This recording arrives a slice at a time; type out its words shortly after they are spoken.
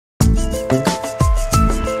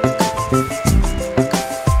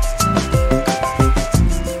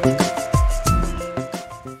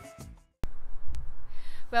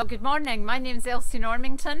good morning. My name's Elsie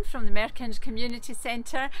Normington from the Merkinch Community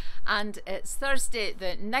Centre, and it's Thursday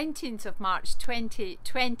the 19th of March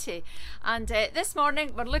 2020, and this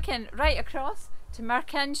morning we're looking right across to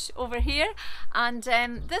Merkinch over here, and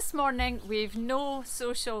this morning we've no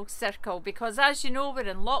social circle because, as you know, we're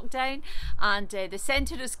in lockdown and the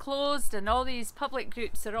centre is closed and all these public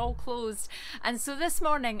groups are all closed, and so this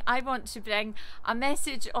morning I want to bring a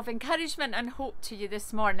message of encouragement and hope to you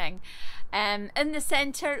this morning. In the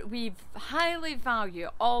centre we highly value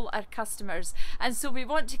all our customers, and so we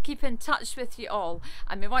want to keep in touch with you all,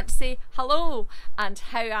 and we want to say hello and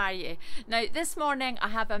how are you. Now this morning I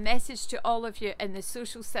have a message to all of you in the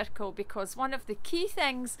social circle, because one of the key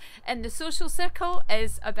things in the social circle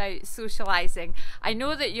is about socialising. I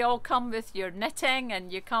know that you all come with your knitting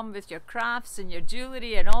and you come with your crafts and your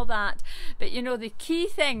jewellery and all that, but you know, the key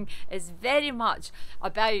thing is very much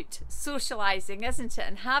about socialising, isn't it,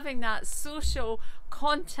 and having that social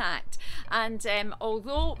contact. And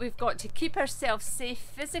although we've got to keep ourselves safe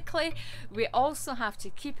physically, we also have to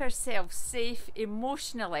keep ourselves safe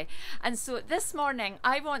emotionally. And so this morning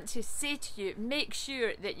I want to say to you, make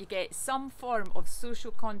sure that you get some form of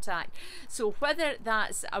social contact. So whether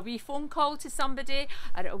that's a wee phone call to somebody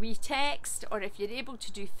or a wee text, or if you're able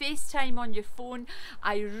to do FaceTime on your phone,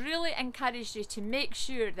 I really encourage you to make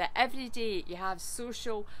sure that every day you have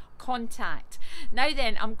social contact. Now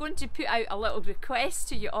then, I'm going to put out a little request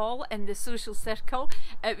to you all in the social circle.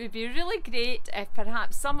 It would be really great if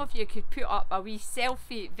perhaps some of you could put up a wee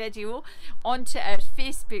selfie video onto our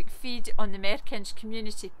Facebook feed on the Merkinch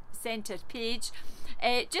Community Centre page.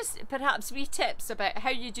 Just perhaps wee tips about how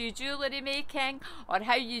you do jewellery making or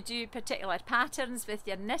how you do particular patterns with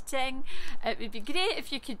your knitting. It would be great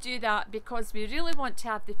if you could do that, because we really want to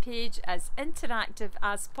have the page as interactive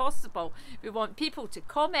as possible. We want people to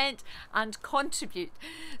comment and contribute.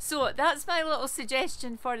 So that's my little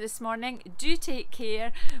suggestion for this morning. Do take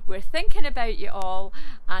care. We're thinking about you all,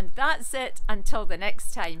 and that's it until the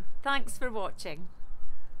next time. Thanks for watching.